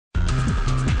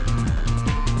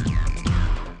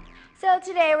So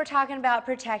today we're talking about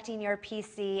protecting your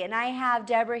PC, and I have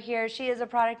Deborah here. She is a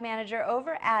product manager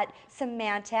over at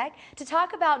Symantec to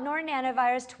talk about Norton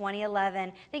Antivirus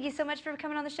 2011. Thank you so much for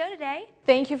coming on the show today.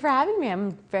 Thank you for having me.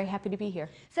 I'm very happy to be here.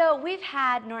 So we've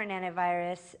had Norton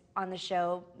Antivirus on the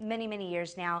show many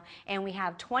years now, and we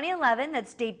have 2011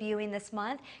 that's debuting this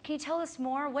month. Can you tell us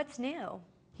more? What's new?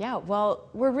 Yeah, well,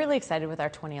 we're really excited with our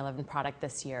 2011 product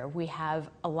this year. We have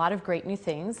a lot of great new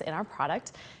things in our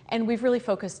product, and we've really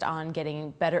focused on getting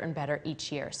better and better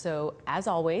each year. So as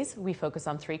always, we focus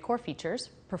on 3 core features: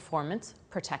 performance,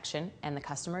 protection, and the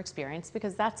customer experience,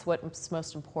 because that's what's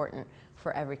most important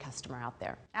for every customer out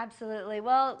there. Absolutely.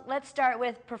 Well, let's start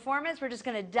with performance. We're just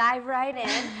going to dive right in.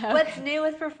 Okay. What's new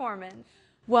with performance?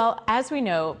 Well, as we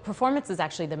know, performance is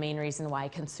actually the main reason why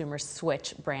consumers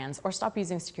switch brands or stop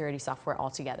using security software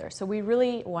altogether. So we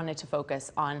really wanted to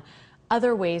focus on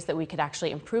other ways that we could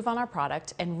actually improve on our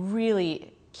product and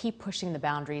really keep pushing the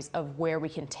boundaries of where we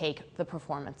can take the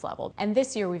performance level. And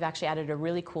this year we've actually added a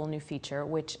really cool new feature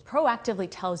which proactively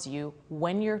tells you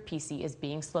when your PC is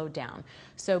being slowed down.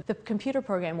 So the computer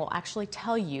program will actually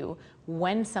tell you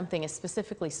when something is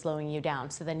specifically slowing you down,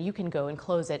 so then you can go and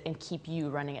close it and keep you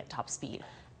running at top speed.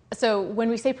 So when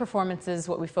we say performance is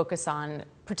what we focus on,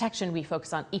 protection we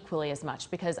focus on equally as much,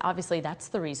 because obviously that's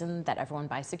the reason that everyone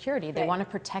buys security. They want to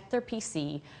protect their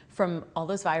PC from all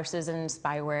those viruses and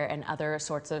spyware and other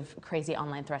sorts of crazy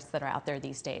online threats that are out there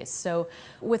these days. So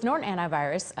with Norton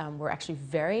Antivirus, we're actually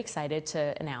very excited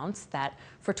to announce that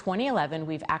for 2011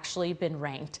 we've actually been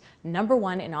ranked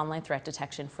 #1 in online threat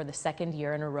detection for the 2nd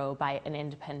year in a row by an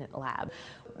independent lab.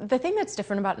 The thing that's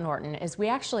different about Norton is we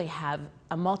actually have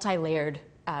a multi-layered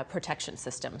protection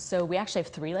system. So we actually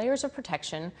have 3 layers of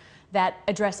protection that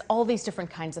address all these different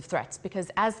kinds of threats, because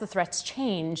as the threats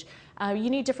change, you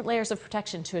need different layers of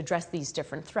protection to address these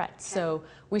different threats. Okay. So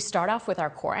we start off with our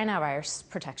core antivirus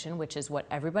protection, which is what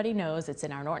everybody knows. It's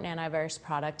in our Norton Antivirus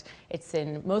product. It's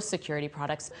in most security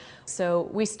products. So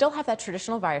we still have that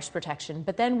traditional virus protection,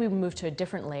 but then we move to a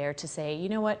different layer to say, you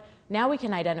know what, now we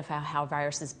can identify how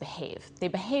viruses behave. They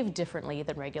behave differently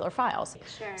than regular files.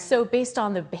 Sure. So based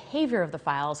on the behavior of the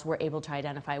files, we're able to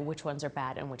identify which ones are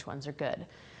bad and which ones are good.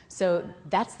 So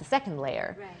that's the 2nd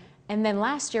layer. Right. And then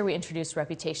last year we introduced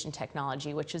reputation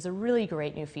technology, which is a really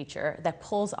great new feature that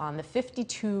pulls on the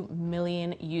 52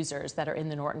 million users that are in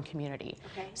the Norton community.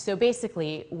 Okay. So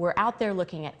basically, we're out there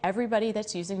looking at everybody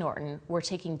that's using Norton. We're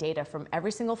taking data from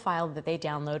every single file that they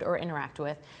download or interact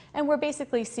with, and we're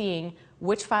basically seeing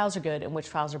which files are good and which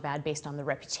files are bad based on the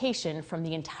reputation from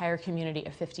the entire community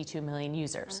of 52 million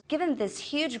users. Given this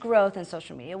huge growth in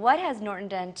social media, what has Norton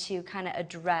done to kind of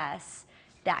address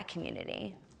that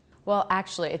community? Well,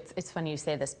 actually, it's funny you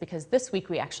say this, because this week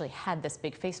we actually had this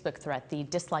big Facebook threat, the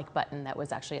dislike button, that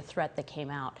was actually a threat that came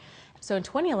out. So in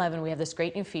 2011, we have this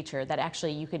great new feature that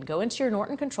actually you can go into your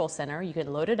Norton Control Center, you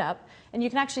can load it up, and you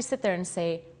can actually sit there and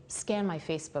say, scan my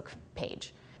Facebook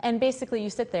page. And basically you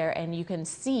sit there and you can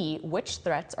see which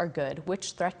threats are good,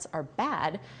 which threats are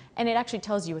bad, and it actually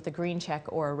tells you with a green check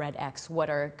or a red X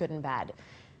what are good and bad.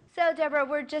 So Deborah,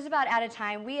 we're just about out of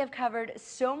time. We have covered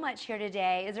so much here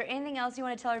today. Is there anything else you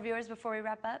want to tell our viewers before we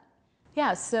wrap up?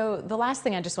 Yeah, so the last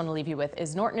thing I just want to leave you with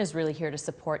is Norton is really here to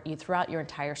support you throughout your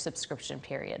entire subscription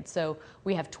period. So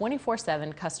we have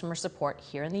 24/7 customer support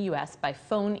here in the US by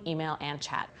phone, email, and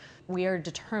chat. We are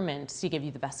determined to give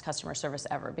you the best customer service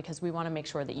ever, because we want to make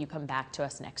sure that you come back to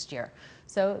us next year.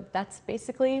 So that's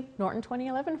basically Norton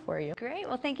 2011 for you. Great.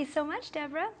 Well, thank you so much,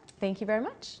 Deborah. Thank you very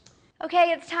much.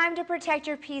 Okay, it's time to protect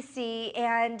your PC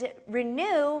and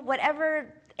renew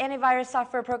whatever antivirus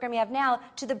software program you have now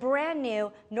to the brand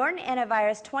new Norton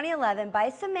Antivirus 2011 by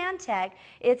Symantec.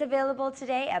 It's available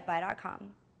today at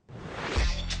buy.com.